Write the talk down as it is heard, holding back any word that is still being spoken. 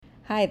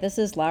Hi, this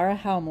is Lara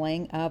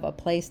Helmling of A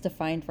Place to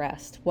Find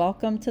Rest.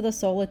 Welcome to the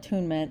Soul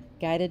Attunement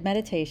Guided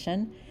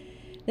Meditation.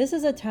 This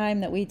is a time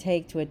that we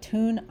take to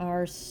attune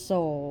our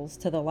souls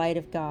to the light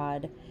of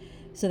God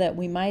so that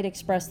we might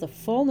express the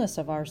fullness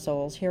of our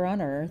souls here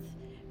on earth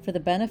for the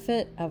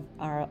benefit of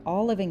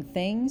all living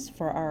things,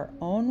 for our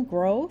own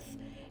growth,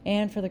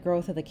 and for the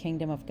growth of the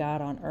kingdom of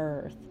God on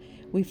earth.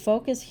 We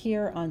focus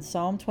here on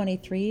Psalm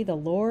 23, "The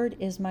Lord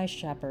is my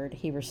shepherd,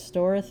 he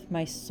restoreth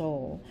my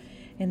soul."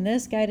 And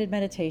this guided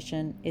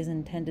meditation is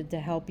intended to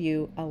help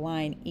you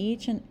align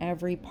each and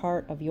every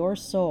part of your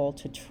soul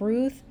to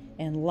truth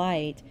and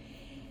light,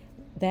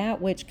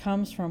 that which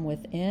comes from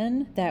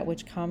within, that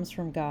which comes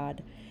from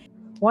God.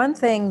 One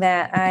thing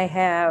that I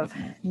have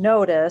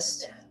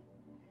noticed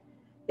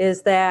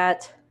is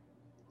that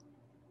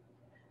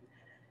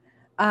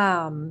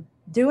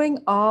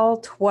doing all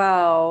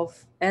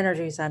 12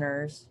 energy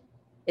centers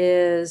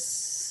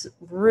is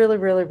really,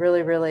 really,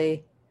 really,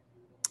 really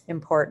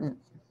important.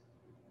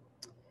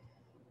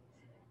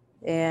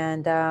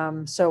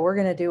 And so we're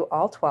going to do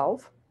all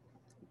 12,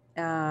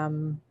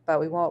 but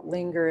we won't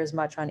linger as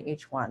much on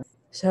each one.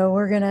 So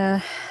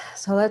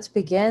let's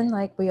begin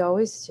like we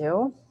always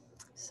do.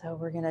 So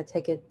we're going to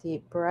take a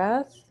deep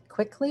breath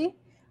quickly.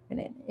 We're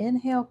going to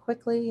inhale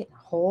quickly,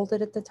 hold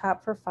it at the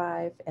top for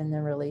 5, and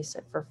then release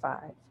it for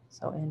 5.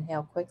 So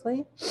inhale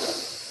quickly.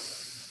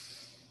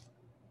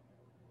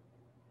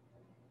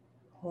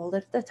 Hold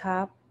it at the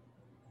top.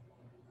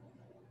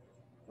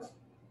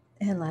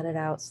 And let it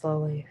out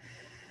slowly.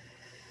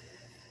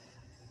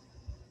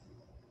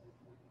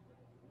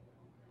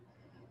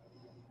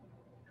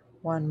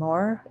 One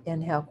more.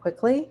 Inhale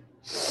quickly.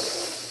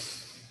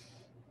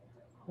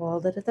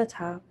 Hold it at the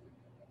top.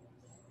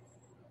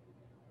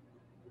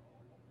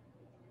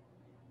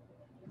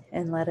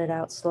 And let it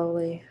out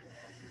slowly.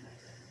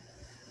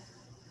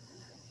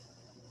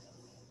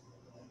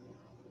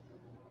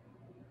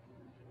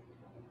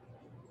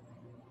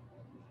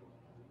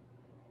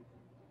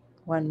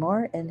 One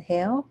more.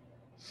 Inhale.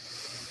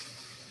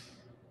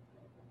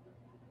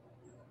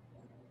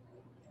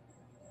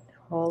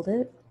 Hold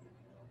it.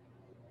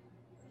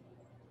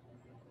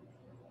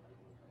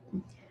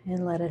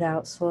 And let it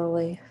out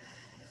slowly.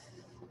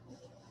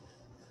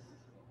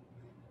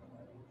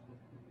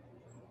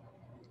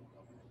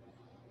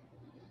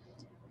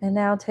 And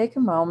now take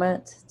a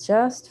moment to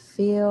just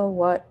feel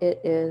what it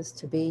is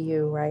to be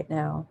you right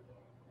now.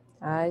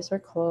 Eyes are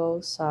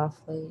closed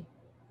softly,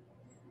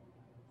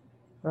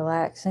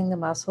 relaxing the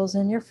muscles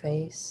in your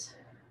face.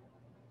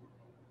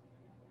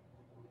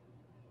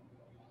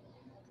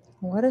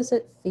 What does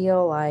it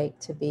feel like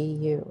to be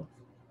you?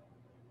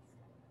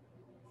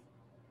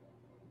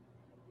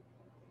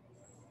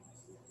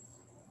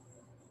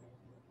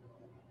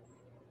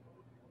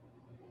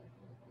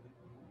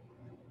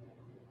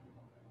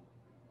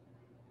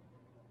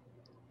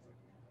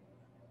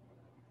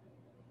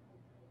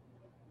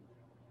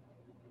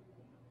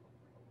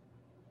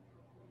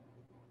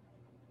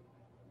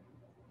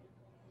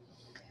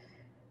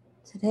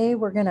 Today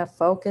we're going to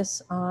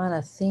focus on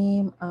a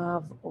theme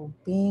of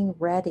being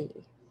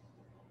ready.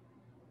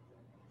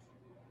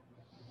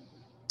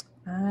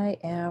 I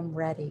am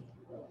ready.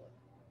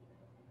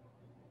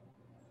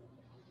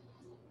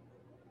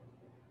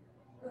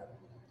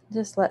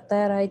 Just let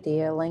that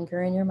idea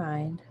linger in your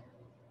mind.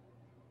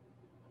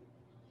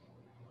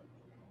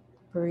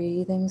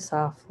 Breathing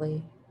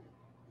softly.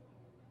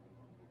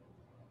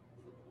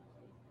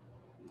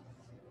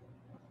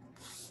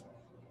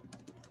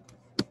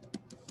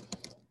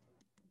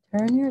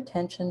 Turn your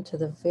attention to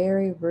the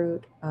very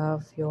root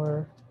of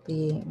your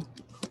being.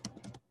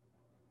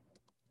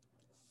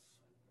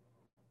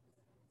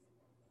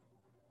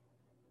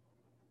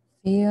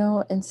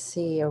 Feel and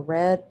see a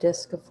red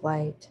disc of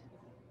light.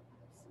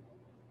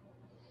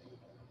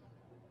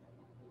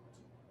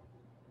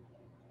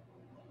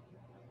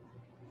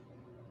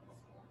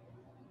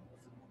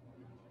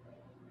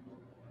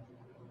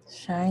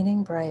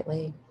 Shining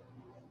brightly.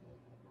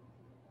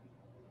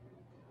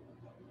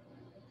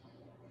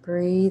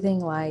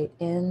 Breathing light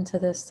into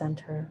the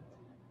center.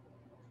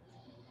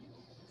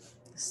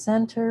 The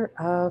center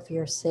of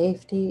your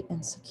safety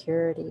and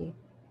security.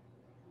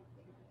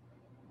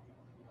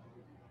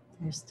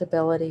 Your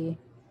stability.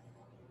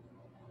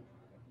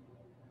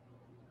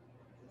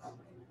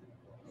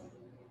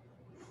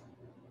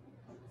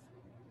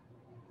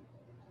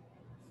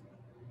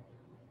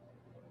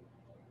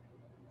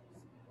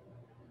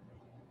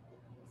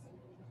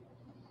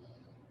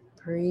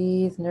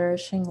 Breathe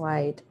nourishing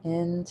light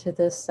into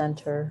this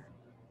center.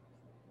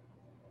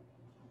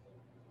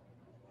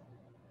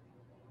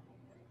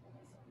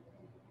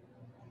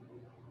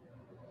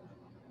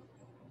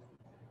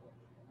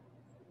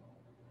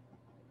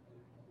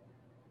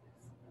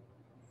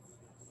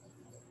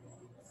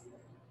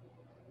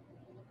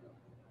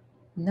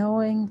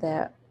 Knowing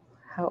that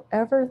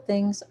however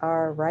things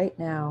are right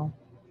now,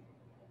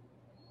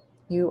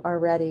 you are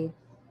ready.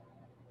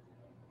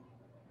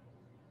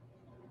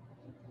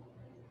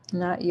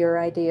 Not your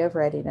idea of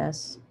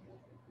readiness.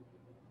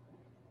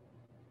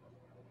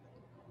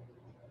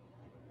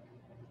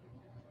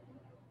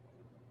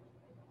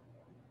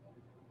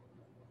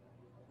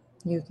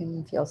 You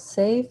can feel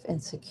safe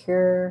and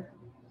secure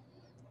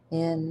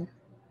in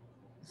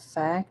the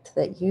fact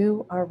that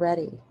you are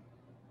ready,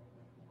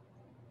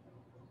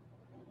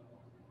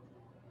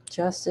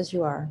 just as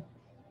you are.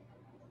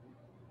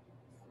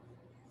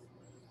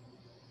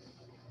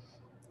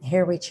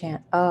 Here we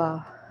chant,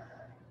 ah.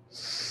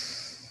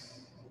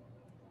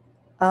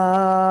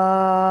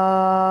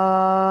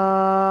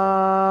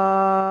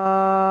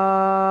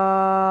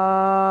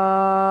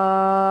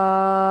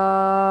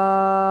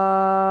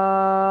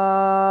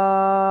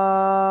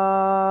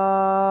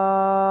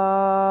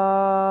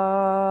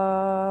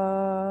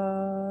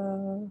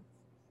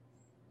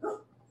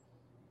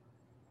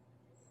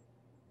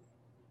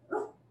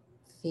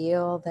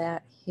 Feel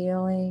that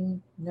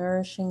healing,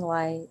 nourishing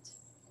light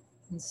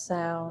and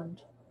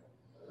sound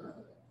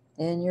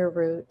in your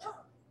root.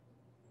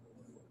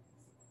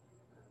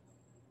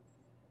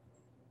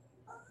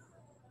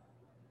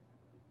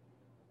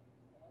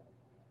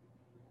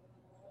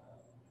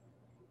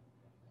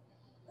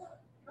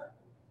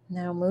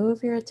 Now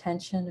move your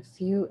attention a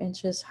few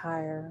inches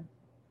higher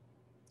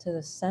to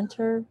the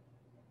center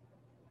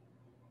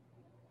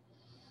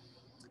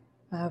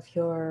of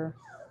your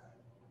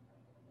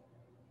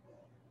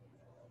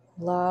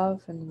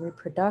love and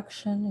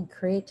reproduction and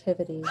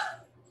creativity.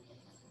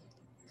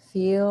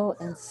 Feel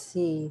and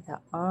see the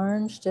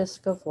orange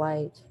disc of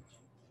light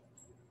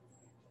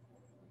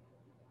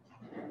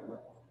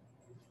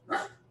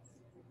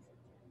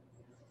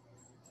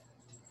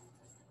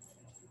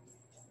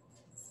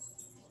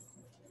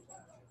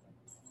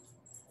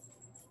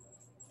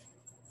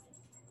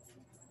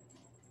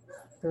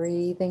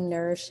breathing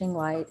nourishing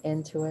light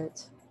into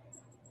it.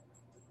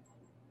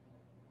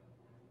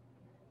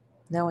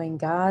 Knowing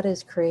God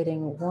is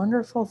creating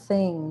wonderful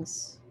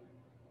things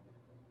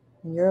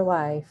in your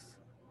life,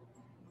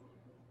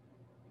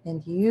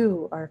 and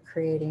you are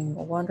creating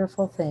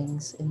wonderful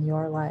things in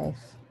your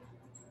life.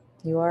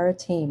 You are a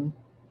team.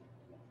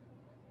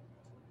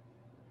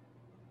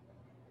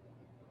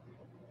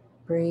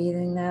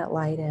 Breathing that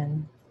light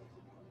in.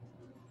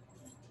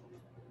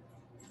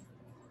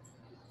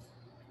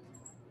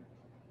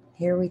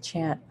 Here we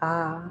chant,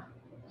 ah.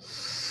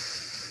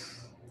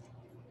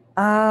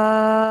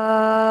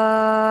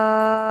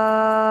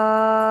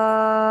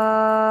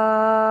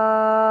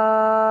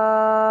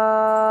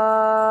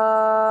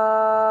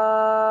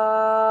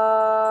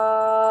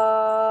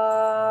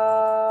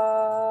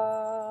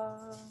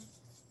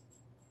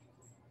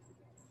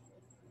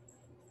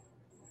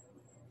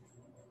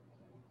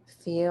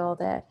 Feel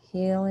that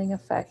healing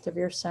effect of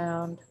your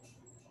sound,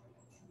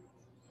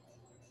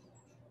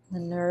 the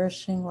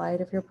nourishing light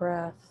of your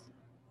breath.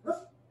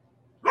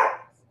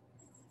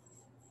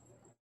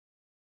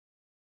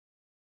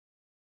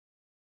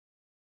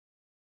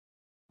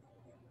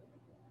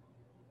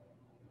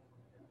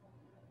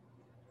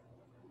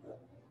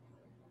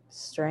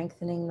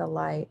 Strengthening the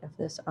light of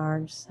this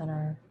orange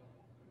center.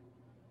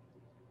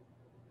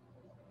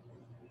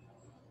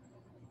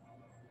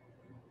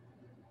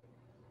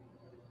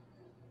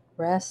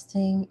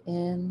 Resting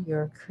in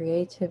your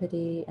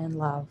creativity and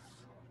love.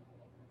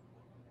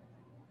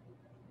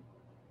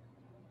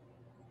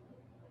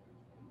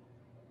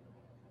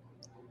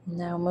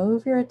 Now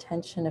move your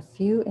attention a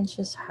few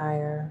inches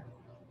higher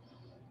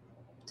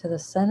to the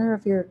center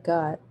of your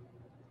gut,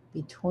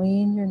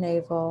 between your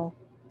navel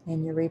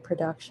and your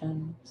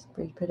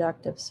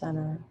reproductive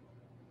center.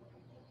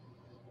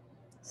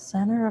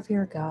 Center of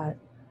your gut,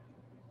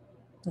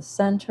 the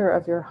center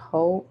of your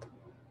hope,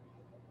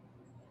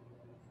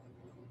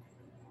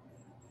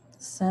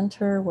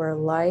 center where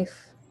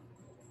life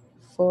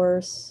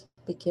force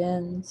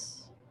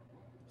begins.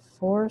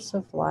 Force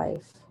of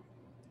life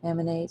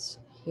emanates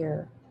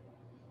here.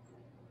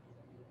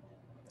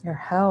 Your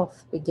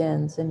health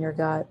begins in your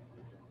gut.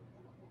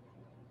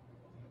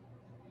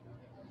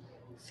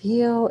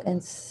 Feel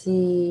and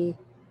see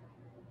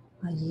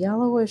a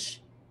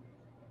yellowish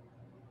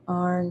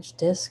orange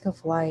disc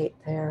of light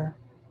there.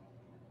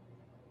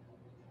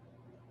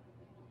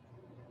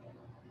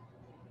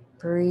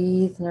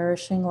 Breathe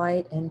nourishing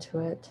light into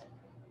it.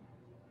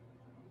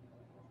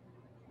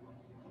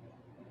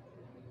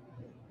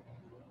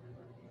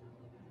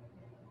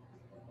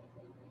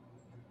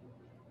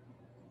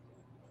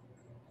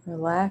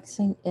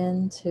 Relaxing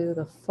into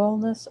the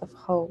fullness of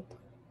hope.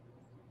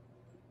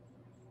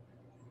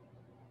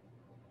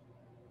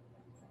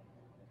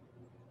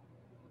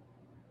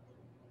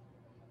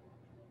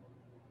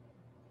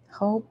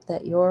 Hope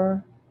that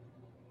your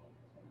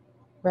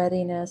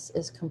readiness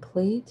is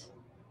complete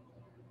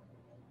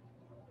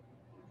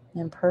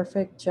and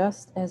perfect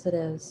just as it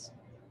is.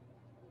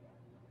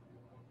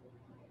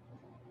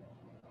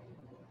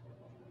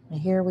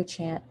 And here we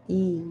chant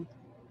E.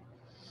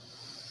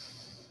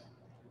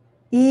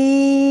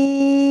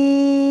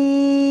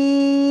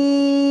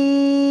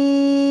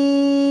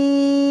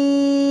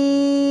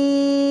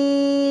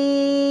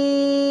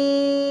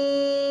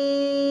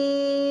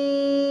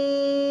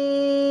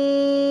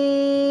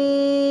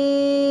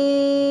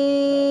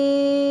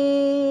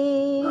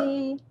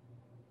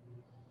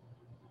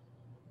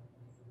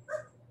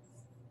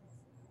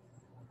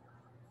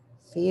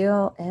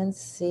 Feel and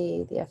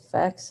see the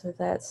effects of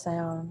that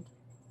sound.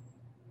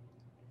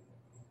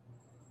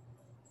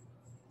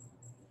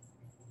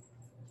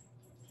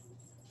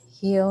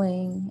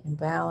 Healing and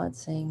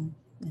balancing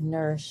and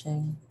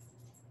nourishing.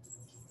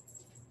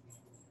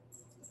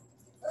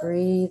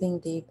 Breathing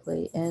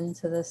deeply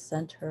into the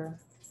center.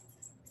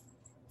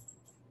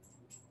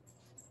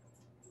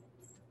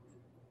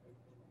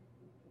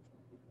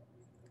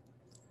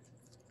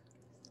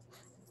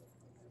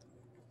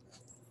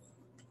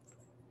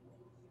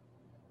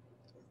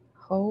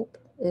 Hope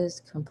is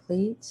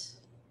complete.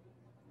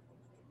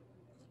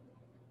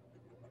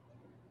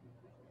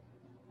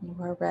 You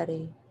are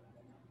ready.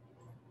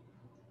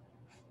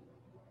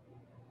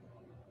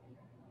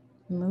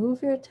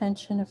 Move your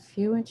attention a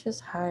few inches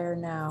higher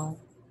now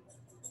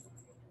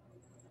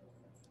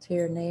to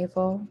your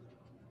navel.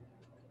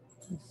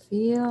 And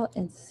feel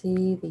and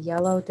see the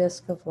yellow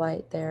disc of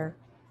light there.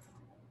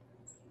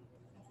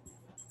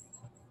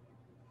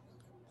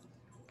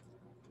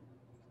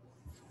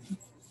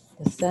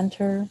 The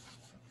center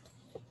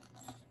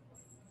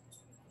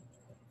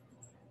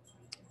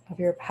of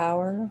your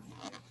power,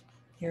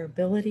 your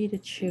ability to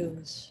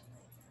choose.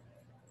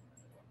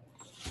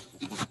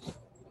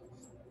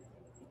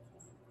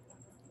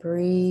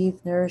 Breathe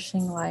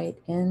nourishing light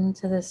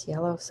into this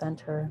yellow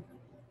center.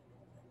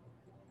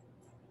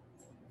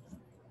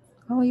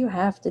 All you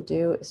have to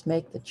do is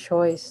make the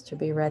choice to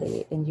be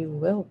ready, and you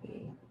will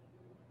be.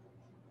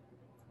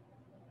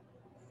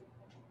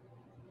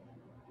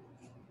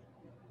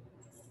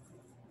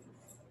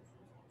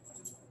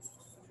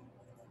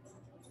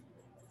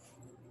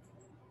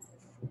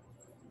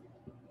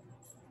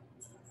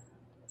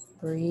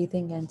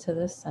 Breathing into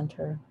the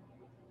center.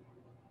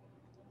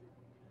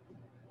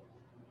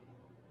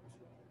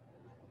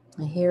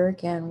 And here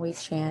again we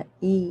chant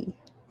E.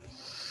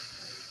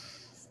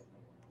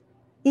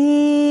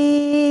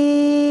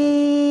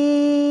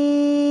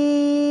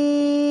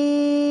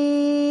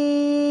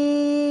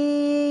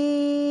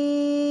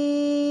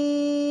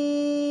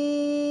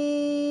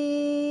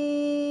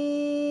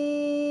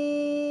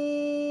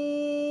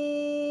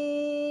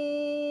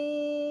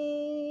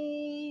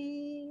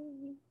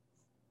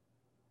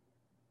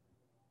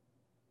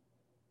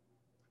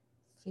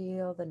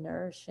 Feel the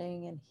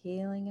nourishing and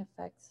healing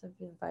effects of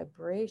the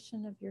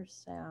vibration of your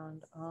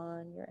sound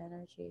on your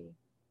energy,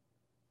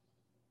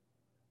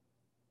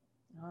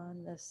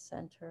 on the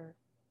center.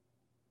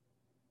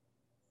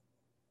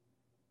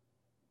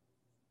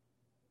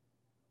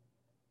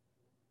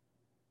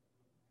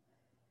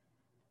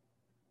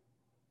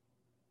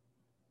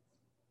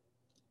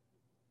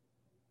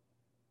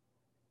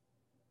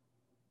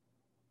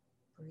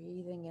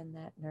 Breathing in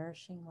that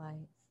nourishing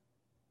light.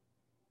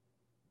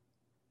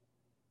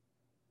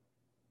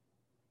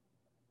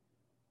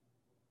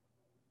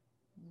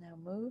 Now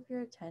move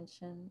your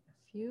attention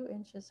a few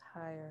inches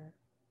higher.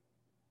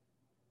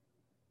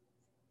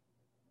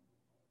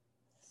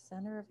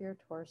 Center of your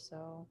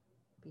torso,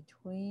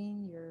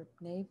 between your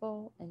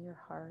navel and your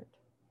heart.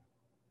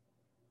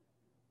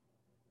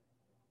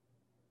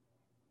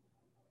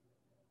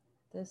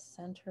 This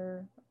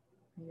center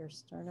where your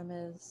sternum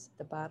is,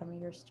 the bottom of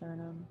your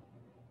sternum.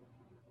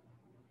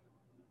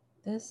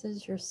 This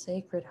is your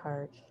sacred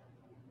heart.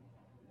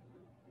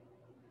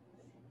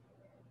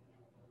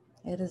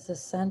 It is the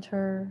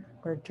center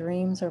where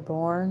dreams are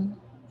born.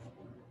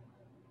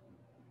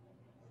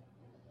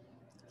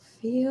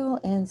 Feel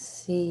and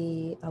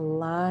see a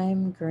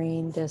lime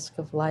green disc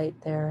of light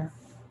there.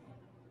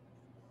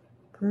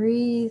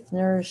 Breathe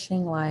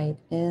nourishing light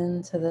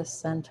into the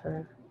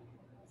center.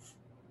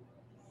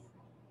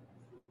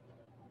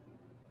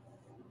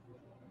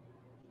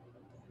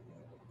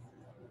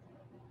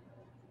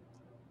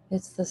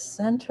 It's the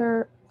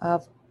center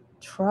of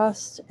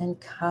trust and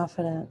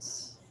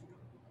confidence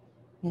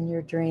in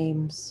your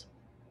dreams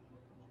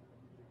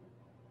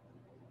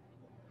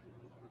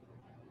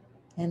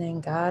and in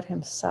God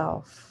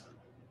Himself.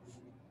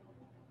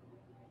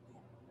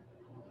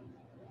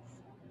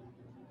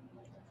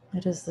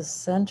 It is the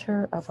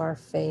center of our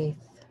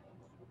faith.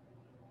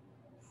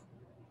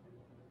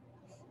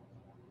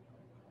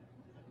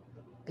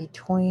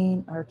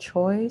 Between our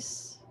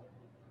choice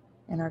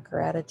and our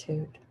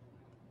gratitude.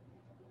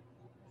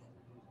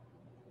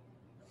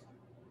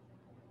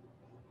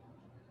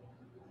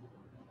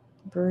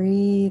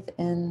 Breathe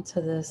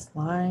into this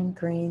lime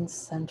green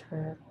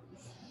center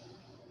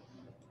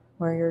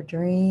where your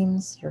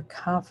dreams, your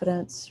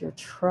confidence, your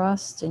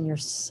trust in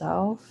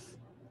yourself,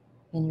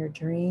 in your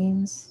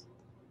dreams,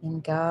 in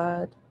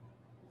God,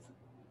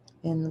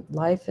 in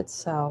life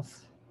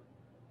itself.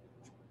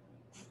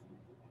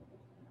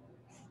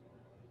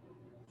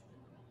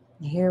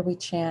 And here we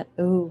chant,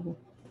 ooh.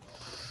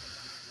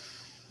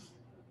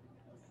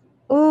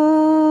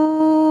 Ooh.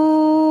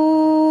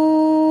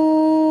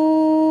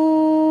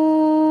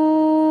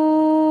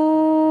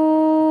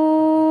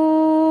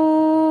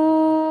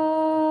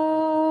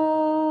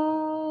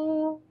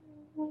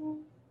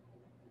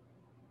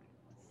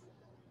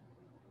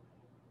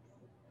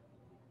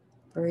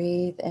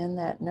 Breathe in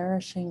that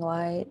nourishing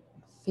light.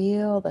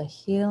 feel the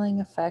healing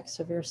effects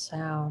of your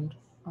sound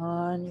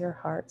on your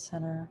heart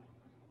center.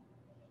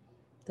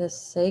 This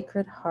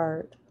sacred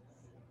heart,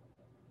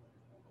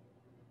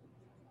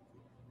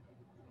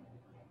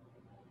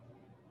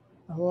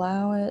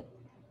 allow it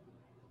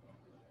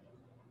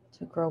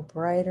to grow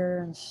brighter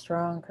and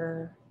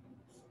stronger.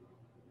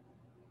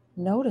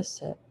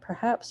 Notice it,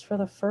 perhaps for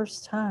the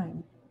first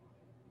time.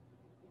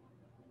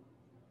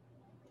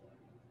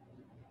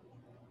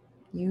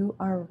 You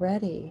are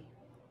ready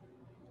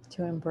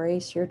to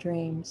embrace your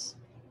dreams.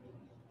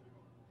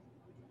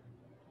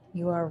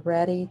 You are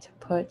ready to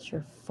put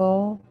your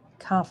full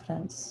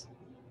confidence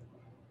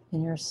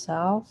in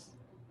yourself,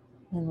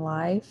 in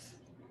life,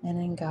 and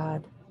in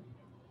God.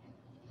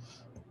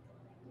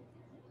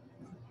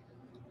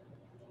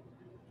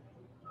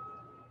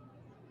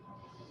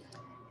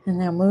 And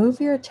now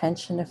move your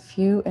attention a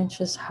few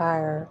inches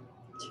higher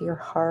to your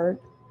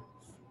heart.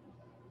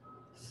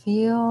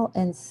 Feel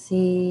and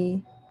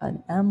see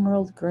an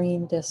emerald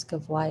green disc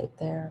of light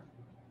there,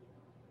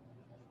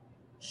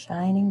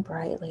 shining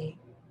brightly.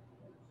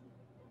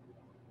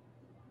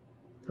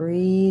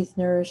 Breathe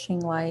nourishing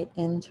light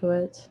into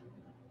it.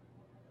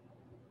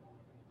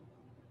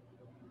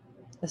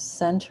 The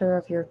center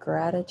of your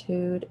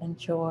gratitude and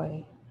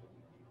joy.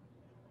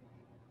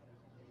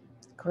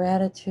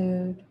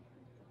 Gratitude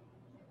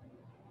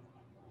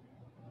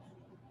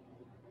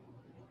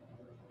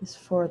is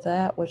for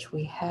that which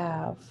we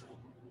have.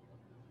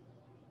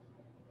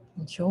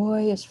 And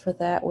joy is for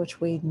that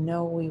which we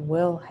know we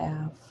will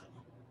have.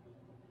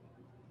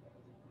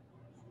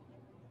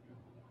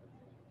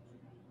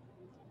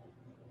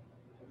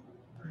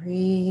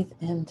 Breathe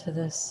into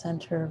this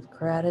center of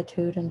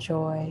gratitude and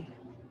joy.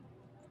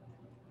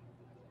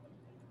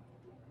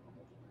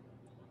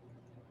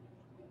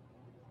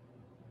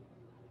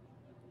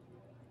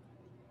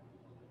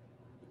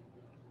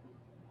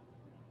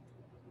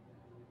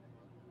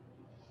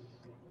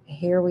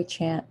 Here we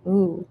chant,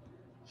 ooh.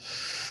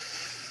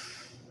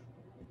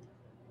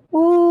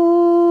 Ooh.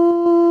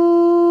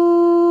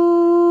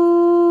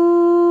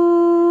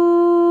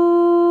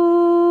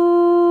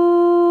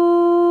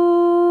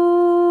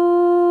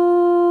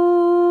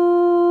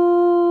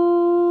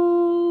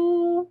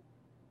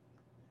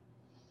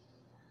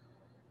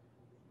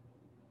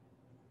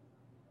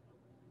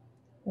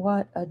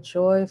 What a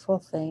joyful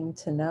thing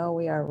to know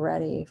we are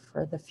ready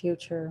for the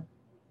future.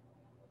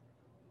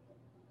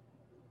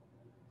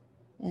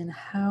 And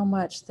how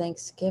much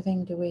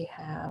thanksgiving do we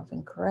have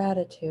and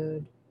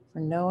gratitude for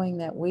knowing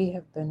that we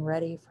have been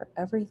ready for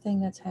everything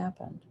that's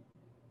happened.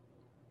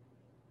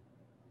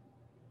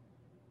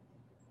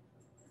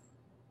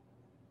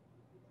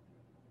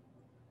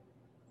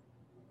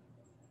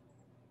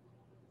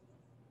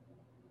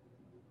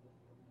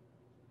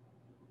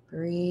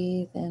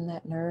 Breathe in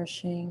that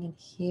nourishing and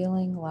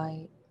healing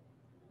light.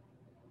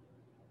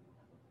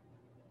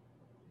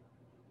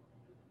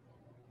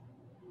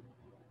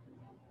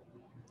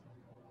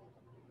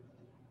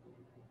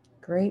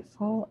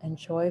 Grateful and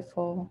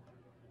joyful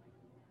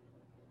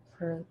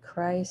for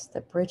Christ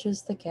that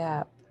bridges the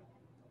gap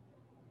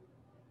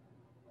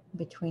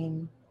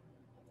between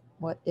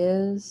what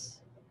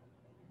is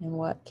and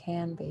what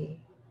can be.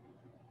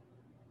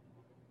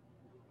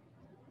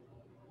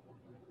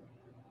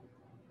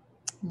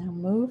 Now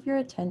move your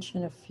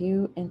attention a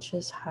few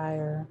inches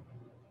higher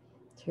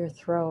to your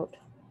throat.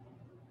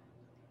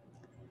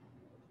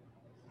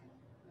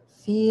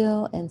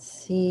 Feel and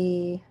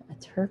see a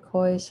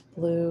turquoise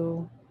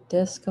blue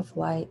disc of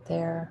light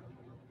there,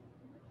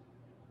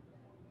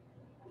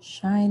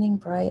 shining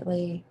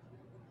brightly,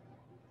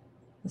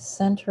 the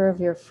center of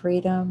your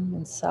freedom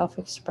and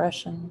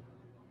self-expression.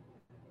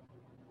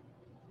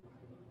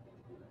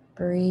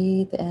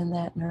 Breathe in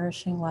that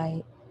nourishing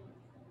light.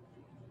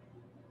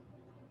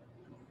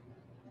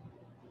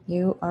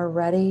 You are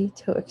ready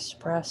to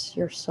express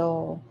your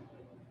soul.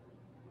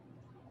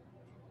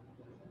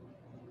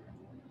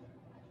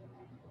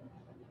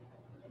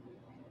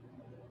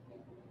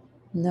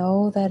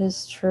 Know that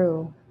is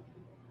true.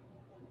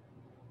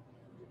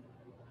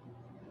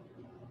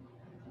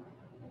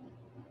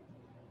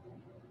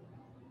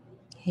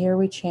 Here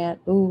we chant,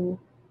 ooh.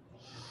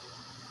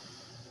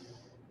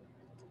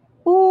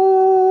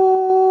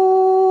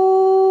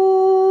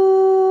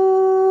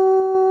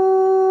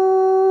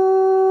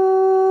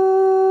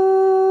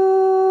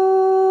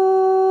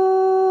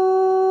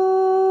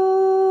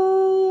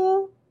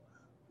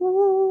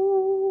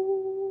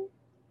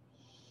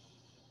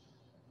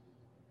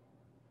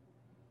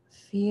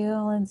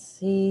 Feel and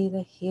see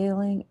the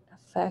healing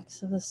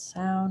effects of the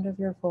sound of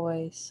your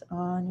voice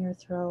on your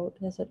throat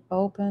as it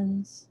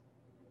opens.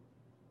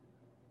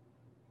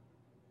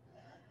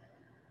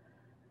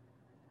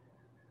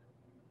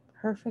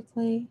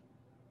 Perfectly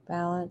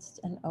balanced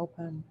and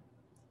open,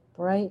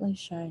 brightly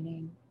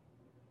shining,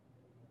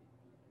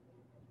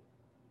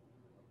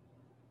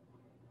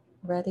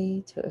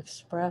 ready to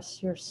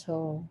express your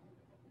soul.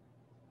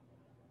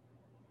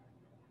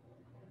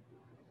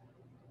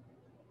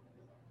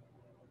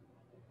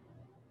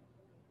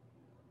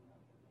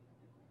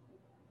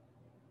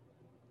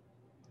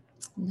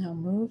 Now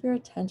move your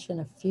attention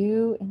a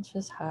few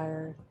inches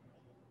higher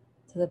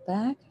to the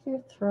back of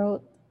your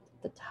throat,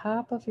 the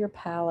top of your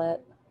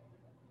palate.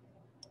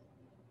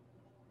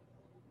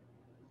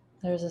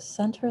 There's a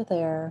center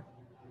there.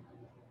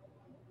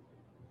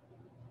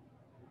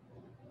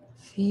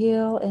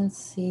 Feel and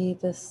see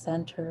the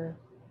center,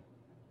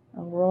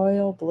 a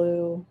royal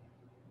blue.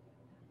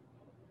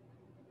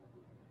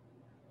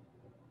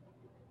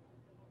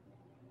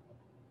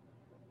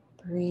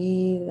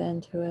 Breathe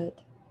into it.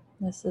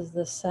 This is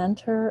the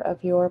center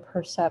of your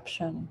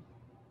perception.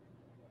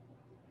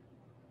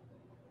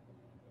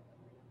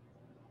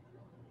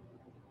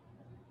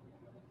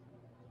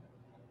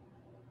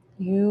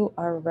 You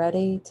are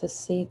ready to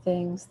see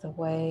things the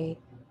way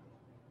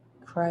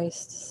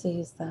Christ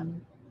sees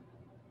them.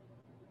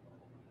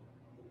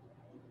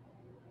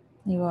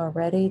 You are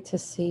ready to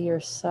see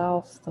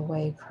yourself the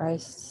way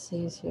Christ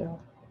sees you.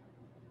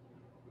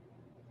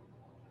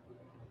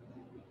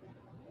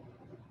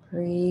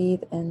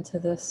 Breathe into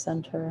this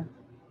center.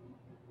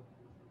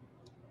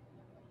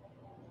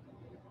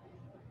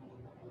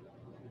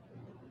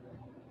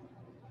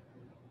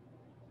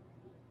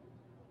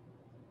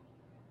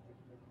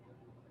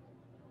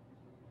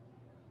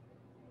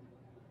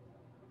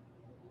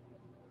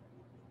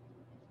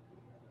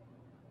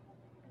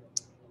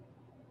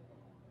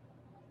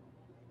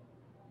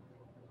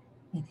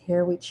 And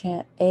here we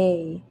chant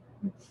A,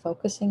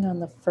 focusing on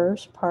the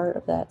first part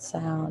of that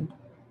sound.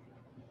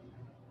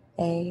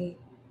 A.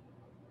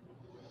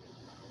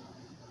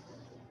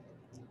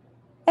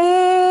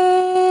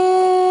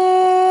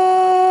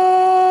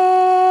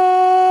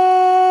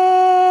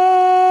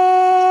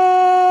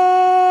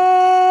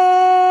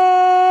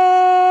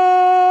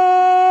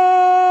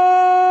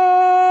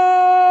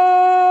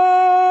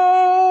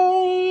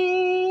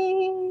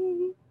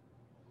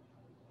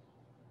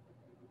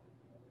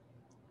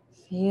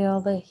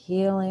 Feel the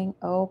healing,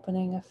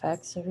 opening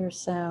effects of your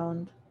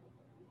sound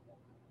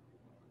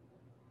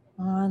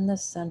on the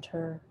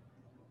center,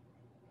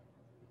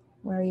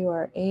 where you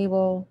are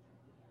able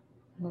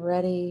and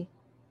ready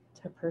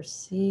to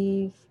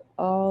perceive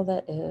all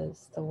that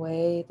is the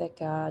way that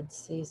God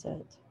sees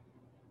it.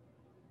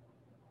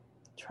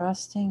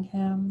 Trusting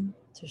Him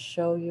to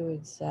show you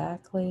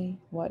exactly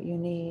what you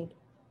need.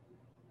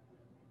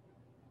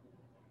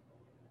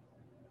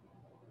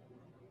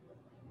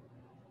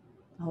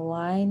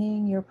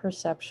 Aligning your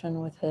perception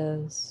with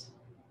His.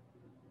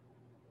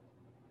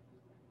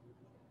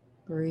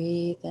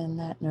 Breathe in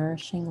that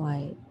nourishing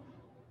light.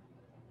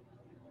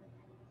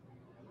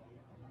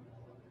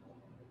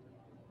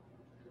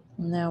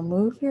 Now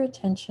move your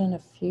attention a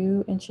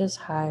few inches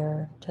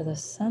higher to the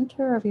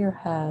center of your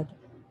head,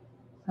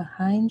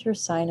 behind your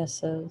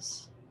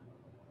sinuses,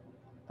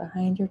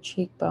 behind your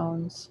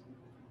cheekbones.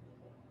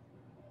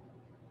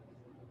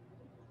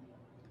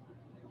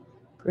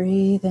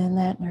 Breathe in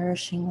that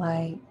nourishing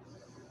light.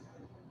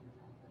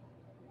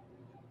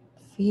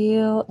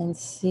 Feel and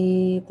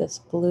see this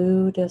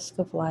blue disk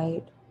of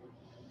light,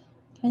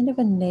 kind of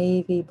a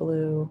navy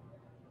blue.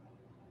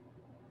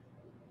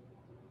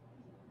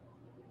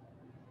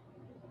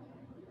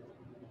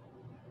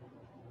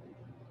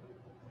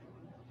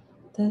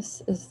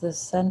 This is the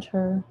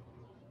center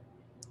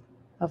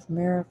of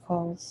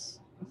miracles,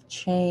 of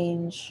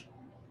change.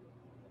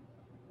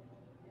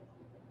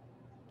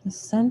 The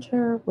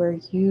center where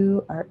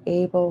you are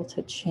able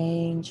to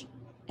change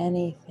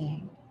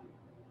anything.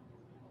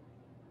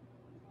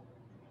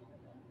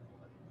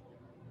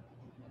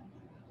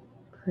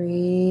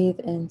 Breathe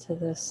into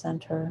this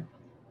center,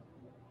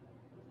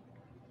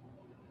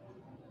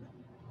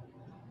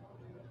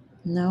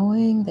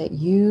 knowing that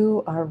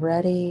you are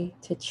ready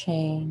to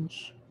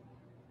change,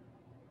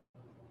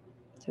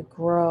 to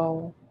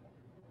grow,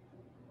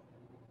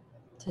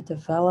 to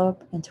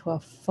develop into a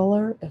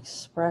fuller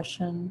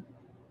expression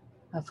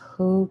of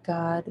who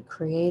God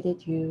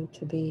created you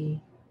to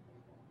be.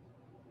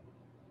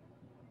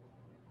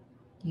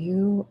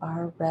 You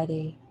are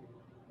ready.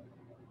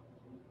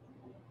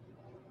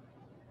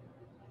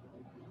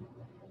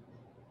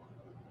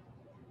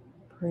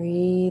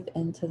 Breathe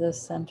into the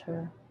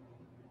center,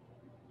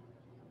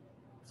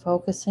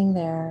 focusing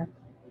there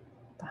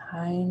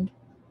behind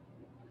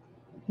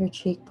your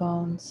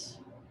cheekbones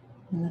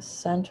in the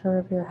center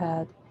of your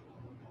head.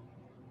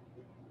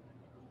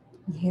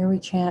 And here we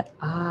chant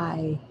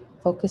I,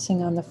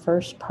 focusing on the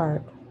first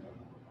part.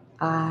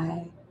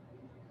 I.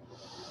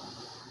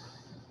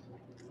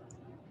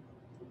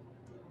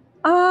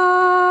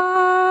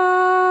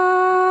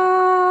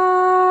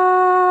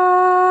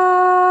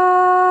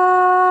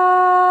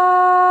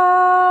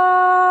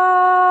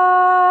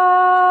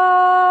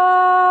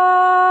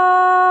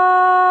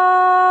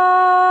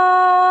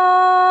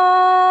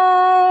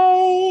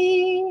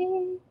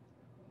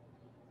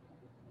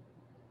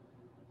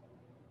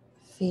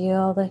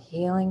 Feel the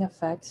healing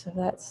effects of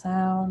that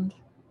sound,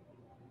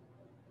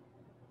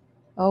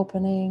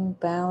 opening,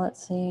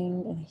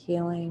 balancing, and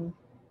healing.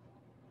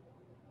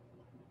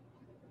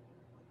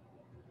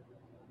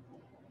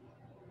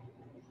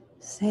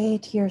 Say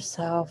to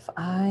yourself,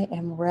 I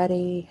am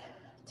ready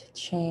to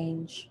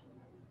change.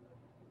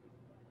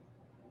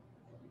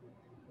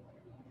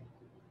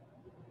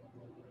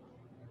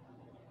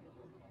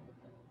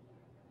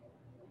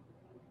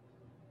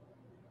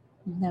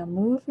 Now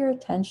move your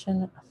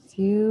attention a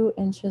few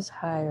inches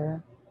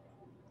higher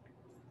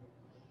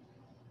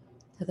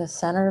to the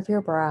center of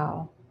your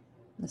brow,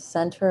 the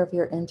center of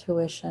your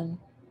intuition,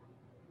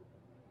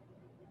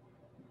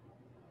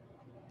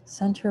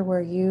 center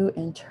where you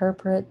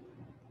interpret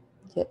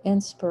the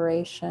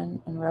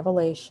inspiration and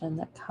revelation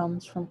that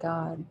comes from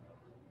God.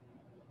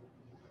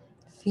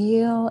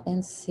 Feel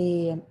and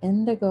see an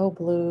indigo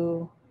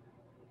blue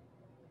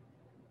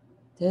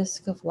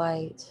disk of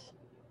light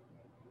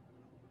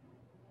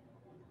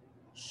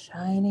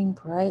shining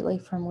brightly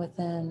from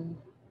within,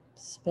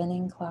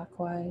 spinning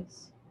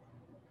clockwise.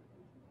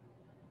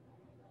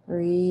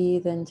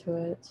 Breathe into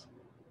it.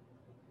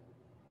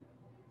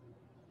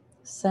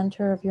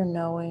 Center of your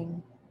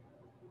knowing,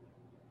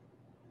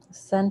 the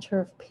center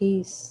of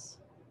peace,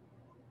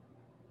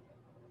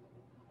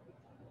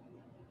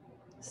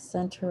 the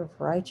center of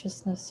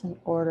righteousness and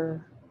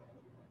order.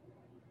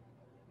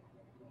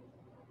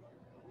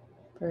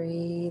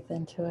 Breathe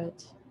into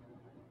it.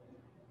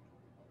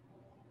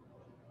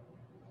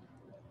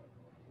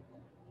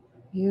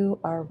 You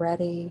are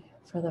ready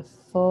for the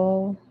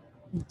full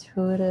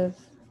intuitive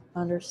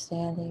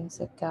understandings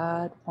that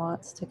God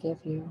wants to give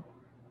you.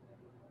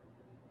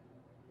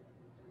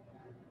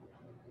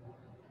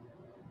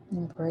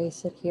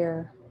 Embrace it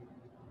here.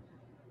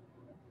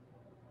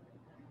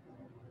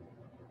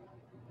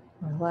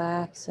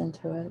 Relax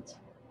into it.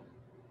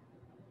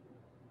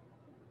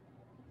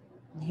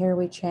 And here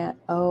we chant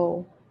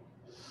O.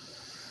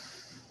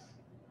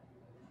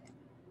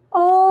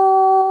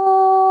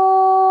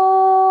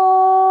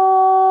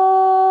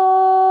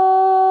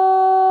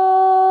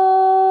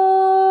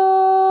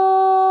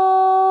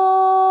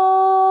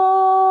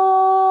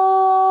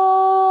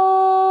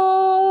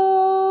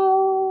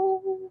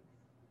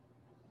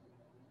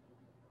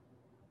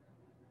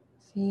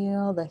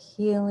 Feel the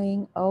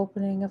healing,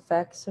 opening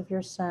effects of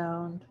your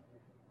sound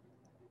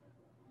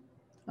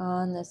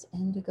on this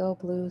indigo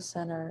blue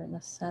center in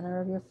the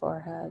center of your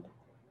forehead.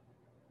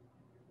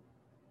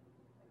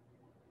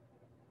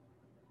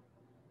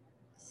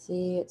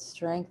 See it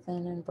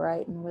strengthen and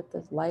brighten with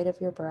the light of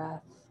your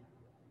breath.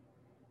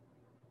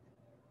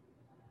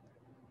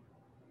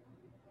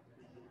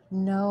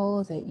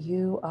 Know that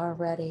you are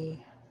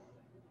ready.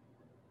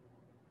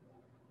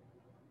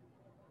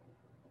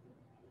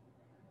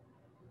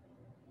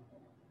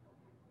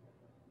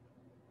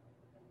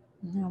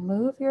 Now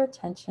move your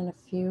attention a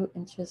few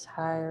inches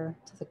higher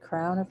to the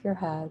crown of your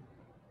head.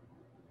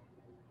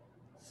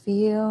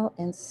 Feel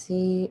and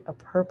see a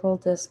purple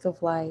disk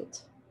of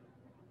light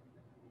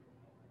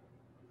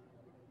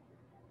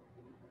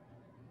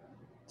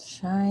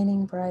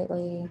shining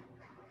brightly.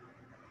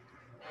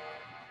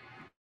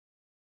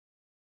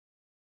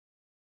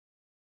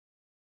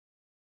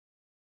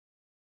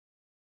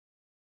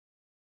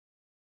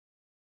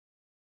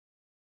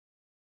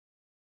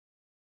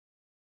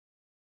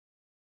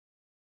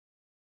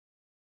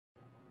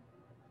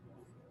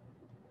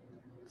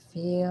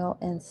 Feel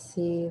and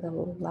see the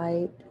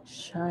light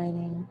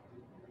shining,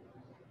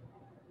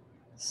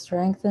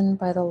 strengthened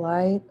by the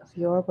light of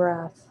your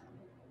breath.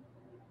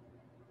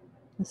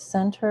 The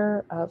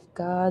center of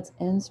God's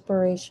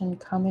inspiration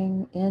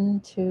coming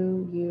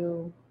into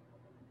you.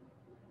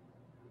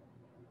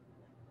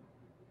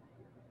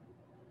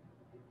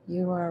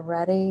 You are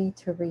ready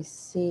to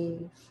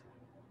receive,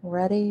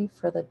 ready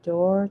for the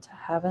door to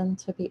heaven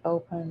to be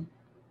open,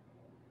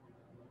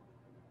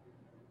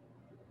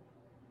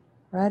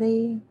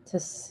 ready to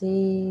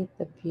see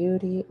the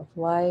beauty of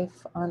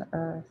life on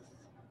earth,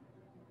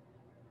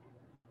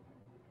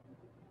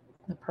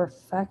 the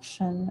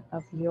perfection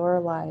of your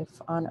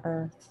life on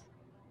earth.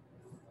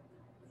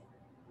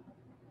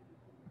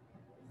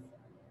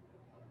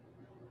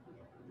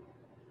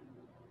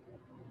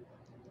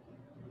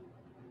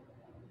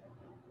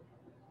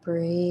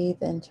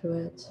 Breathe into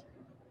it.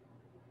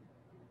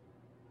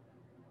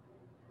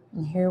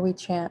 And here we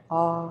chant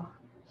awe.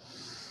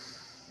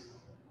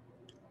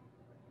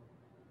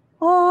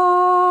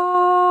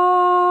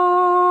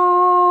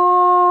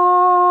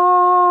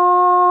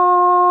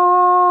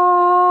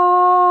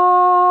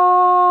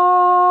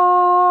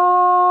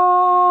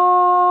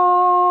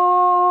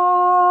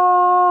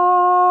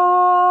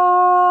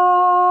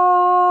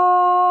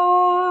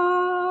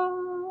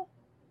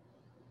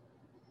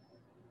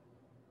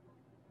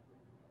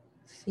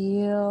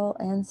 Feel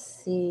and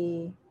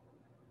see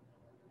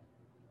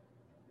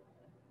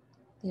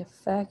the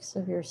effects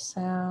of your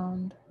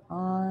sound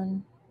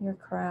on your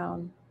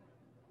crown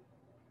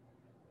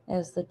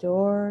as the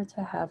door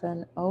to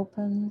heaven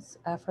opens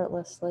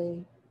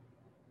effortlessly.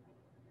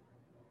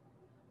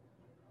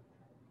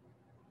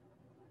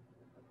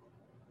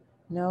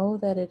 Know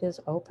that it is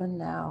open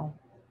now.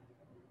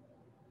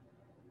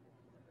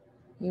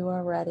 You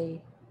are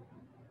ready.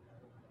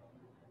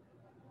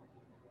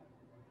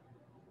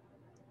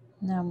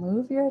 Now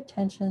move your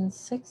attention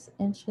 6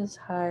 inches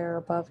higher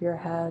above your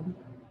head.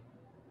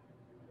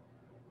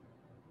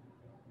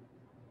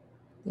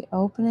 The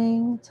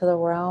opening to the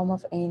realm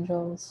of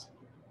angels.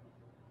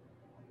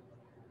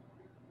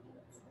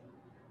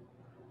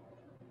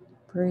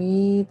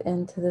 Breathe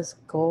into this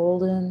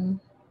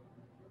golden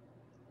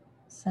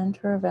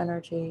center of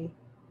energy,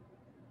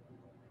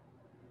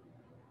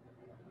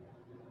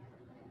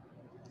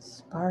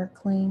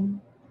 sparkling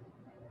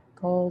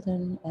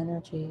golden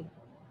energy,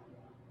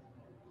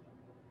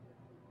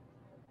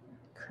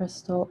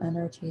 crystal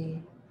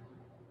energy.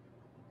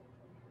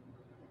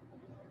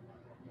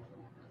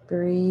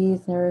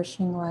 Breathe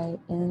nourishing light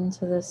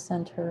into this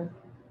center.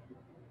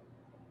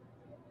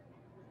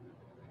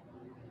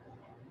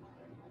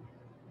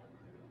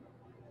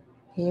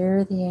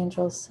 Hear the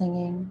angels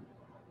singing.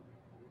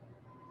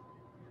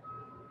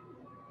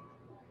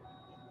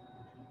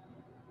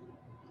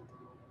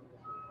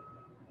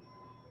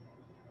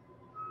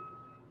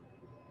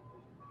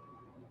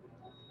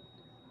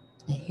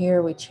 And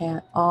here we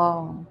chant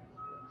Om.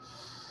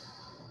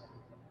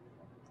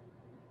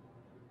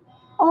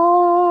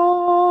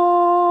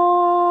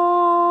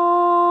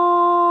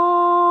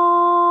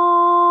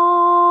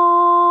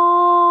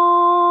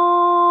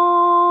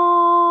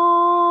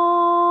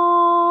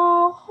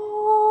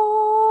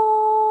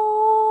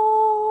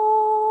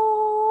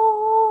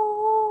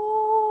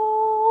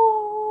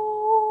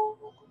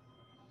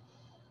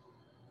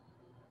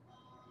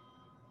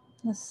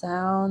 The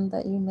sound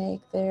that you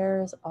make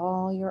there is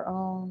all your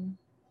own.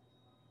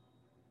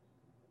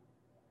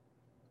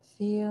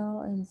 Feel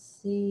and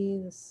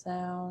see the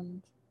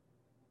sound,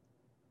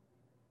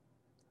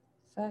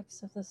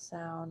 effects of the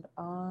sound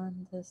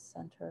on this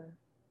center.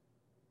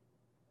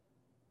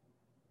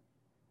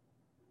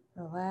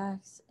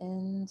 Relax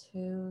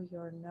into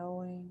your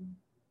knowing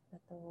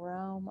that the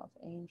realm of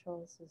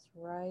angels is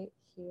right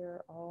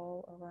here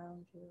all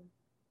around you.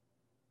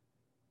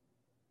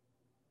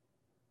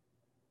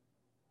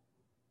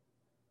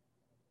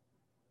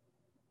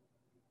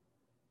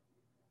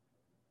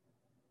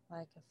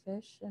 Like a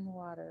fish in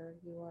water,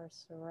 you are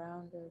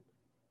surrounded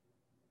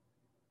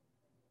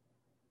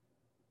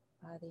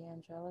by the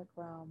angelic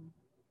realm.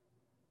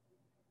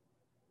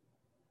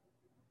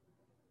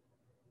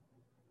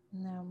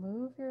 Now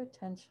move your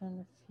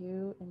attention a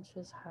few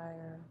inches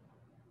higher,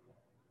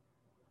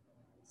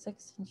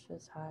 6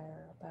 inches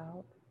higher,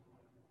 about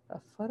a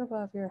foot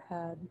above your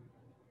head.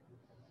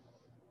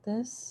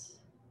 This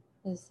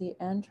is the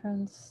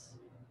entrance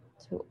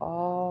to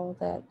all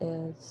that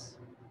is.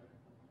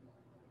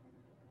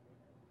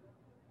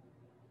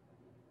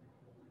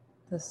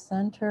 The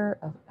center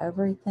of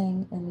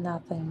everything and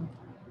nothing.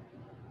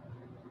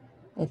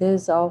 It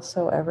is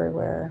also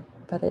everywhere,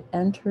 but it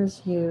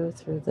enters you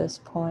through this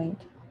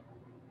point.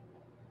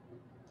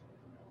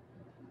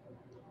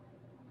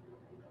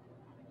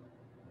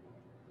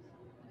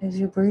 As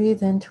you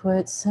breathe into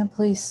it,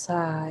 simply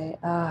sigh,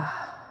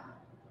 ah.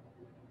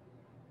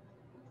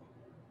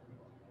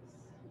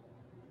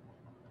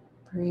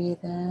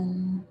 Breathe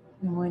in,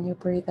 and when you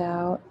breathe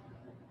out,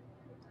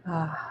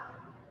 ah.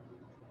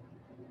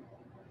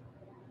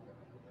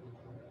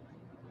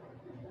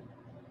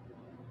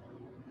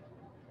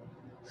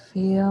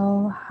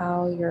 Feel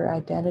how your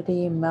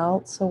identity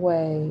melts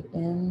away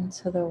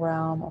into the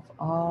realm of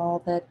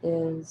all that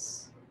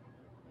is,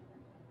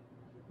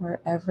 where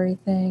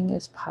everything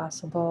is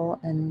possible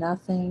and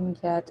nothing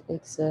yet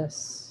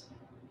exists.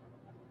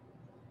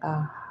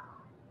 Ah.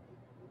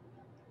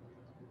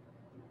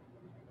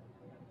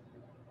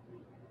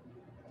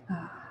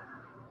 Ah.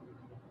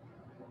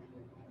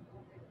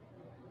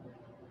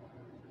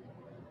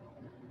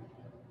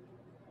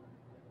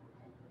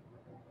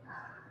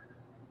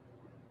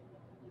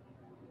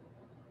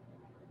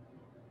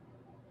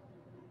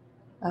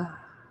 Ah.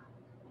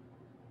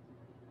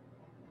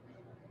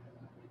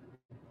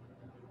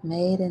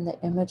 Made in the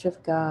image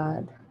of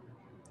God,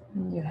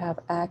 you have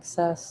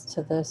access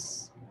to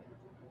this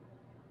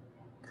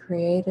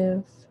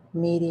creative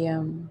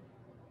medium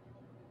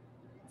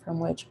from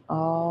which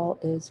all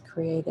is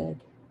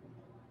created.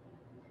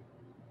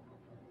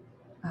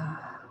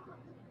 Ah.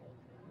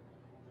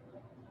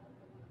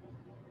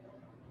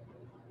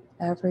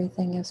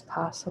 Everything is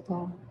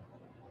possible.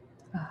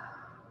 Ah.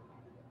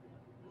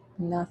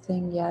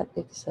 Nothing yet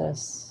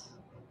exists.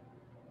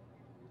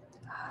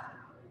 Ah.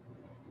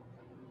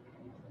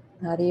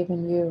 Not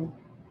even you.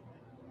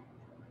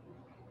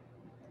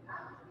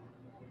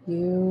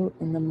 You,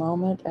 in the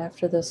moment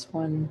after this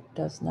one,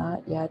 does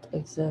not yet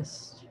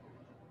exist.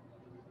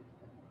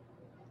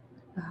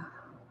 Ah.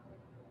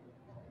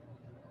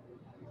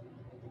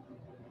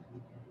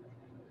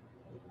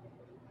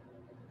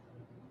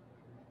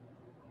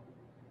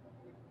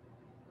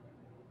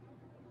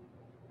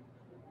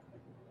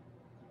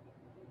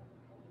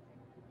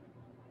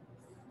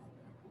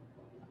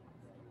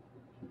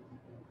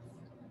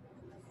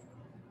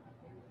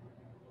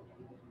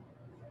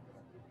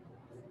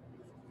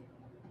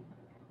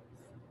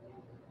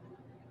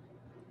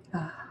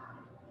 Ah.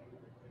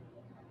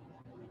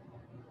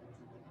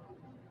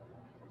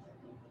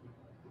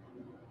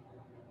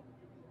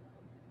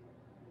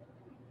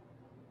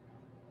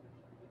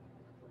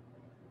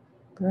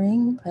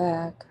 Bring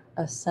back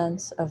a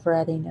sense of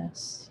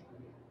readiness,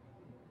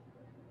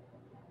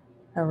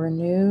 a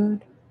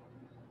renewed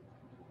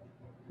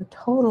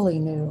totally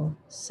new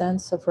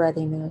sense of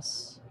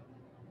readiness,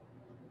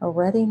 a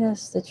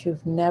readiness that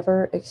you've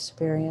never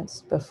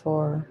experienced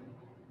before.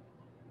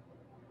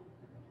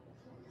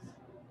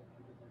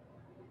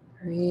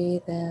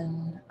 Breathe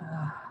in.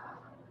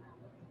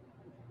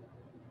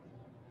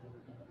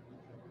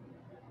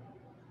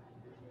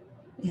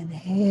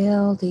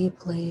 Inhale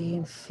deeply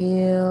and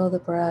feel the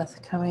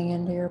breath coming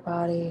into your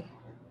body.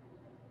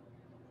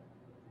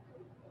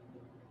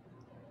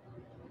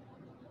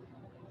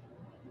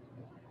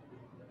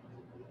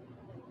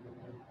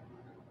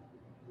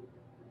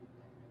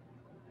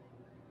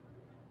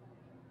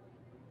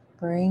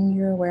 Bring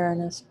your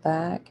awareness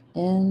back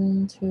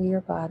into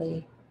your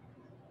body,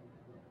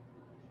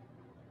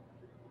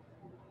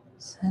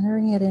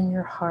 centering it in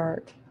your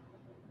heart,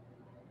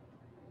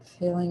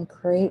 feeling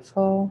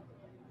grateful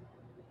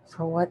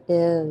for what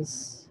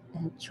is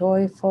and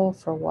joyful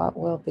for what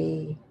will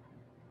be.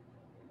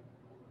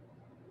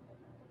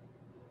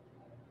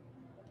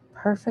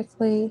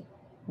 Perfectly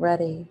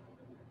ready.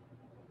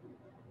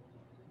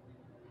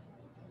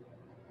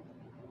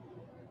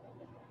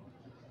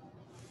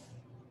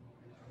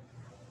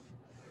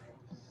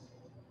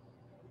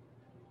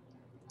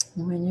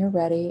 And when you're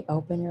ready,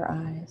 open your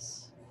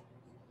eyes.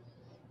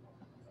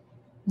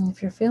 And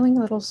if you're feeling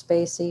a little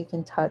spacey, you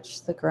can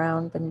touch the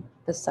ground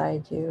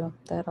beside you.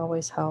 That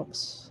always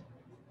helps.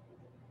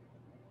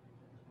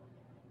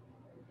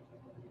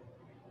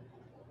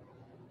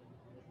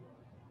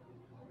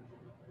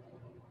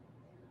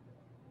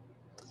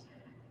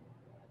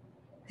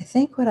 I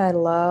think what I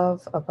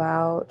love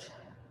about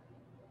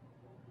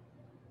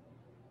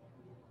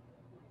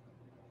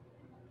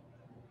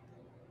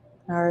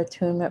our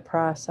attunement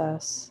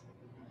process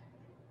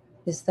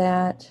is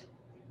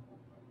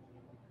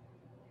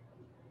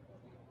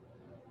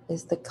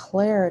the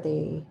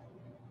clarity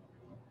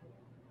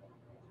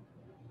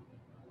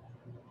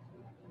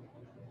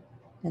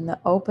and the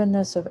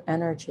openness of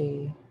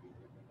energy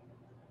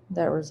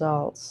that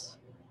results.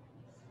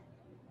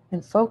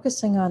 And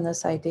focusing on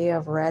this idea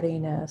of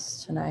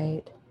readiness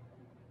tonight,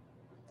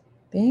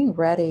 being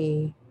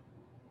ready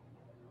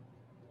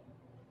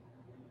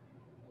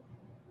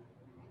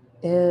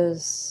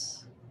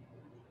is,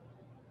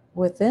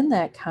 within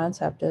that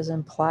concept, is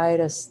implied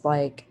as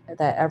like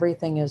that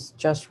everything is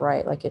just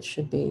right, like it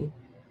should be.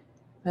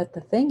 But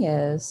the thing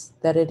is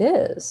that it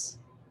is,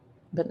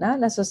 but not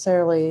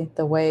necessarily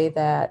the way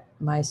that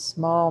my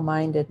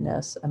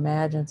small-mindedness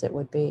imagines it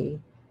would be.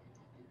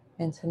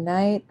 And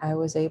tonight I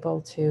was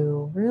able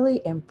to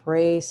really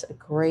embrace a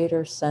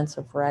greater sense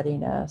of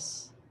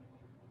readiness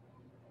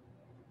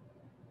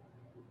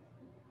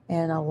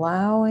and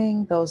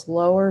allowing those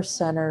lower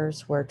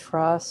centers where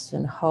trust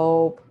and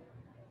hope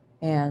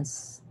and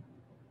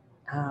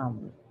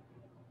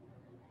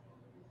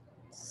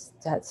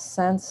that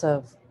sense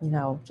of,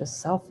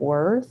 just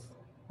self-worth,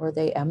 where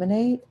they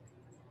emanate,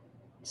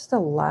 just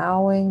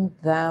allowing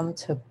them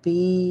to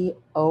be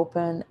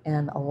open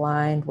and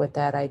aligned with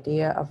that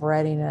idea of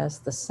readiness,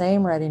 the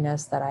same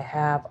readiness that I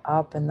have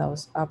up in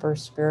those upper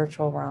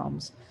spiritual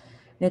realms.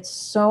 And it's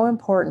so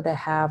important to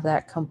have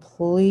that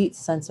complete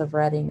sense of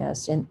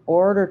readiness in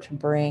order to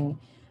bring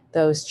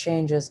those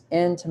changes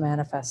into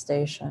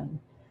manifestation.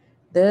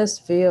 This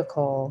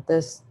vehicle,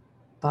 this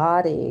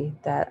body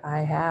that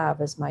I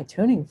have is my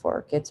tuning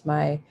fork. It's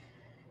my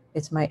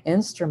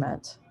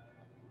instrument.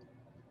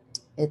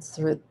 It's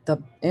through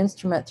the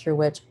instrument through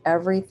which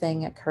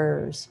everything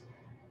occurs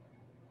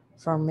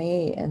for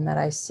me and that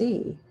I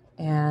see.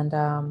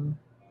 And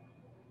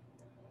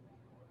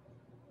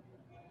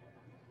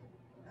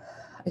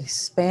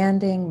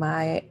expanding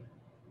my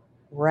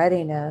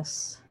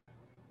readiness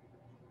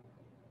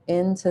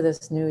into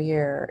this new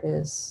year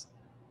is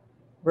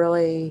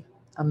really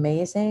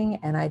amazing.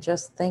 And I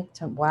just think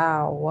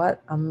wow,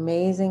 what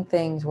amazing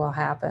things will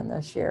happen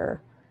this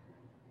year,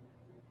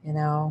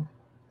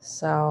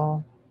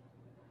 So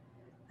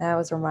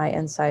those were my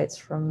insights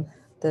from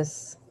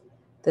this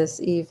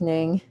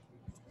evening.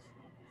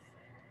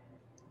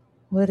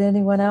 Would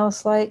anyone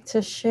else like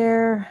to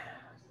share?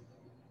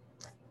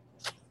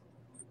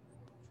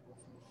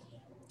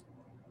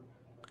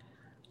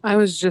 I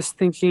was just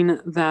thinking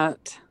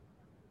that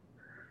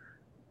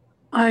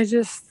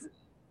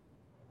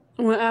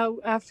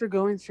after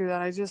going through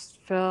that,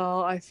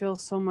 I feel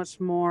so much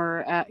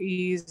more at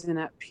ease and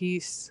at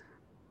peace.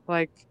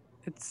 Like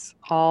it's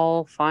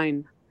all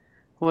fine,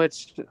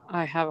 which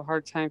I have a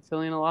hard time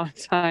feeling a lot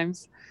of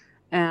times.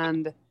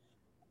 And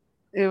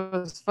it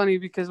was funny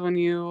because when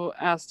you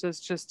asked us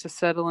just to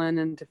settle in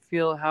and to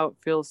feel how it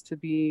feels to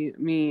be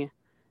me,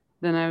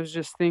 then I was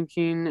just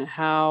thinking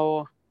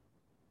how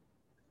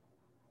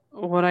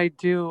what I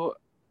do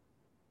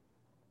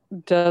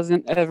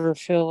doesn't ever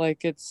feel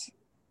like it's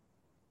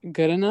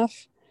good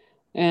enough.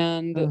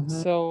 And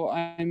so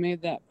I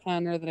made that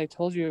planner that I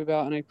told you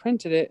about and I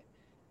printed it.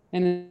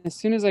 And as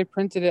soon as I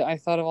printed it, I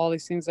thought of all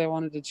these things I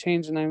wanted to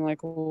change. And I'm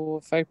like,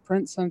 well, if I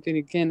print something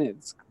again,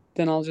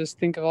 then I'll just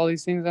think of all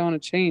these things I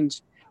want to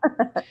change.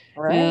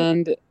 Right.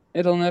 And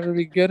it'll never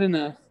be good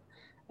enough.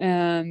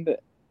 And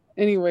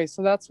anyway,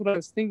 so that's what I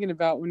was thinking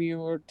about when you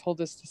were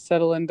told us to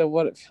settle into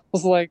what it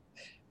feels like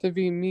to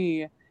be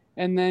me.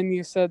 And then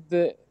you said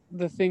that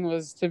the thing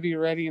was to be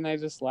ready, and I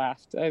just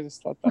laughed. I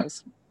just thought that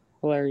was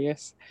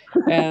hilarious.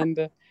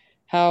 And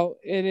how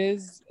it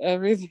is,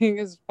 everything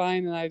is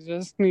fine, and I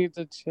just need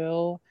to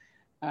chill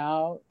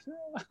out.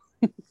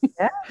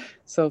 Yeah.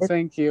 So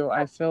thank you.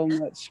 I feel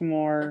much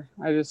more,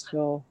 I just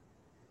feel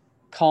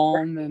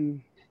calm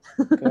and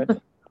good.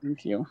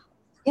 Thank you.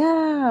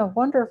 Yeah,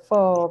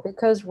 wonderful.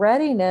 Because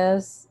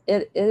readiness,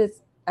 it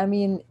is, I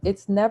mean,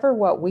 it's never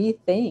what we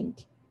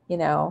think, you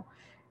know.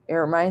 It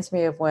reminds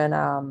me of when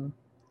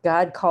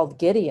God called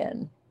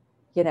Gideon,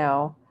 you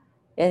know,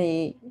 and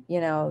he,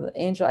 the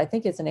angel, I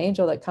think it's an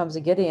angel that comes to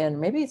Gideon,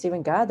 maybe it's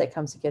even God that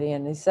comes to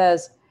Gideon. And he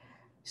says,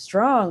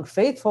 strong,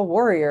 faithful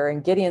warrior.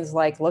 And Gideon's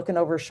like looking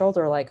over his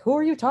shoulder, like, who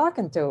are you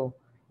talking to?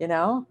 You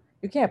know,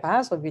 you can't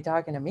possibly be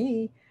talking to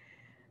me.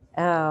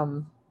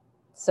 Um,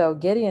 so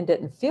Gideon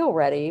didn't feel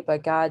ready,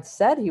 but God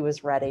said he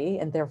was ready,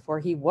 and therefore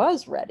he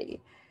was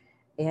ready.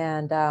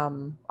 And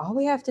all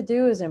we have to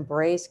do is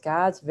embrace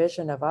God's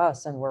vision of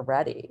us, and we're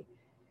ready.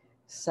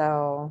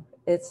 So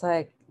it's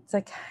like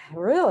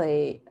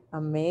really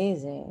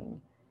amazing.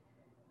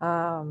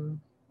 And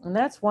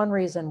that's one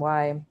reason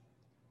why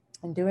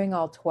in doing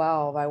all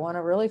 12, I want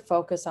to really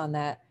focus on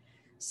that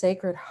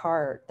sacred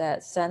heart,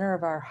 that center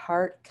of our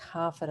heart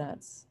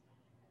confidence.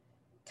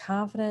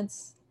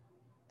 Confidence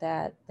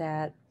that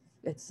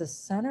it's the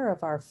center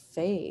of our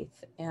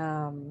faith,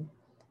 and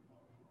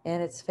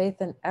it's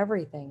faith in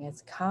everything.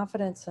 It's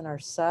confidence in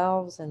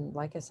ourselves, and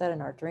like I said,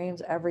 in our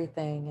dreams,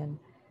 everything.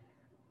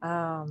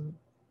 And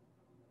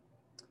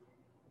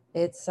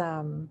it's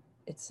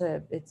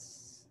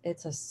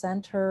it's a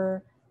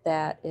center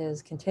that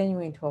is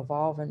continuing to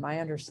evolve in my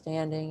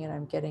understanding, and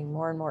I'm getting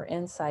more and more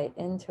insight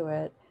into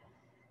it.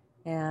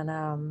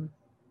 And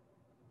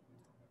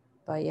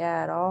but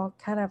yeah, it all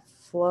kind of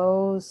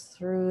flows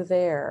through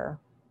there.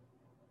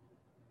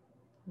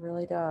 It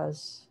really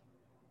does.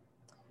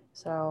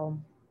 So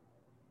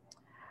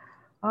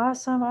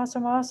awesome,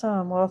 awesome,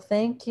 awesome. Well,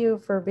 thank you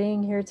for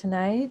being here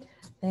tonight.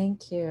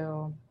 Thank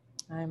you.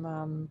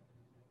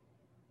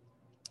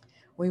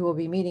 We will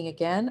be meeting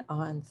again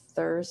on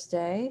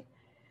Thursday,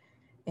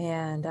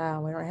 and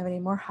we don't have any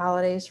more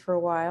holidays for a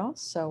while,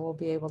 so we'll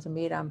be able to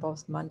meet on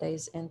both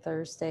Mondays and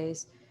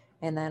Thursdays.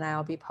 And then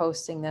I'll be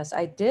posting this.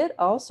 I did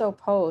also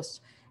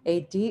post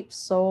a deep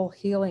soul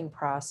healing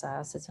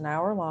process. It's an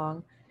hour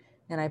long,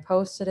 and I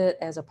posted it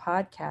as a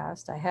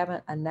podcast. I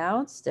haven't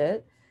announced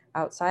it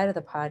outside of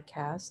the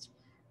podcast,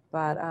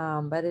 but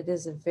it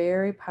is a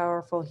very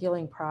powerful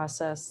healing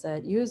process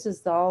that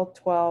uses all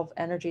 12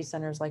 energy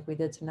centers like we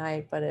did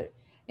tonight, but it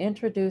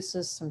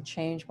introduces some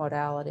change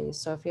modalities.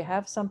 So if you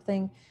have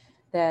something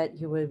that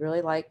you would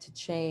really like to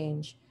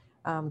change,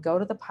 go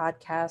to the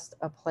podcast,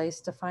 A Place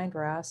to Find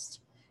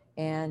Rest,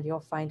 and you'll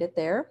find it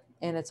there.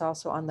 And it's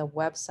also on the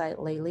website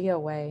Lelia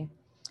Way.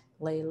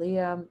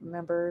 Lelia,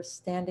 remember,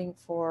 standing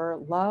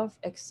for Love,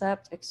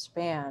 Accept,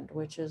 Expand,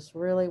 which is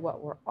really what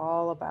we're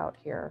all about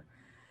here.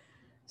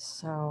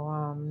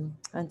 So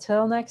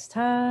until next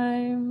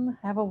time,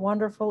 have a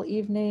wonderful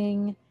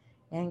evening,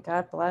 and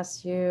God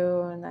bless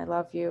you. And I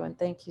love you. And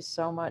thank you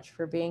so much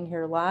for being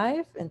here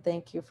live. And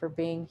thank you for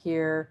being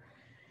here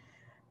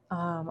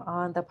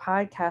on the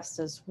podcast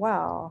as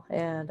well.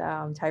 And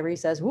Tyree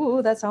says,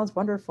 "Woo, that sounds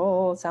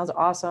wonderful. It sounds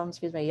awesome."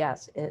 Excuse me.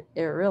 Yes, it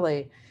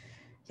really,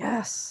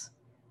 yes,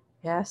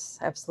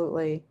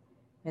 absolutely.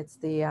 It's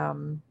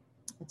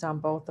it's on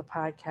both the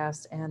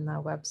podcast and the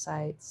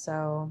website.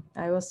 So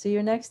I will see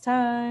you next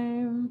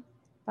time.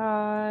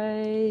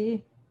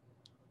 Bye.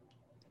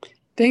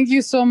 Thank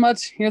you so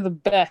much. You're the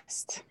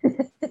best.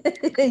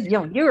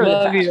 You're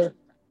love the best. you.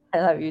 I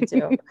love you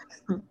too.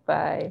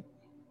 Bye.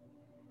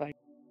 Bye.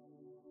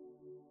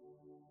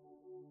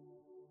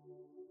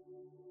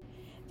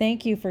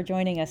 Thank you for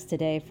joining us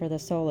today for the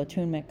Soul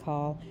Attunement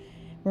Call.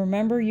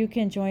 Remember, you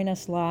can join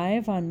us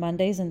live on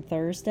Mondays and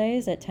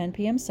Thursdays at 10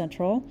 p.m.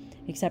 Central,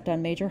 except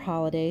on major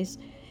holidays.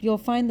 You'll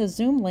find the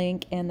Zoom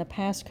link and the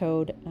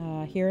passcode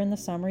here in the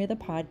summary of the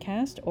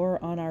podcast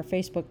or on our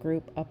Facebook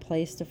group, A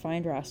Place to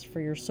Find Rest for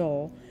Your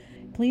Soul.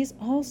 Please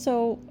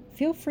also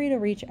feel free to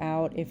reach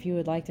out if you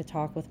would like to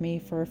talk with me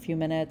for a few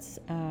minutes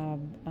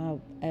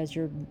as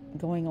you're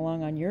going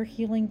along on your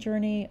healing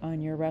journey,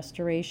 on your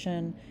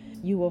restoration.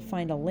 You will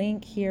find a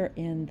link here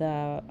in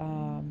the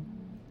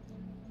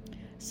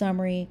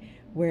summary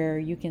where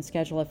you can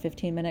schedule a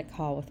 15-minute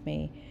call with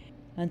me.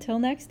 Until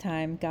next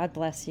time, God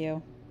bless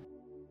you.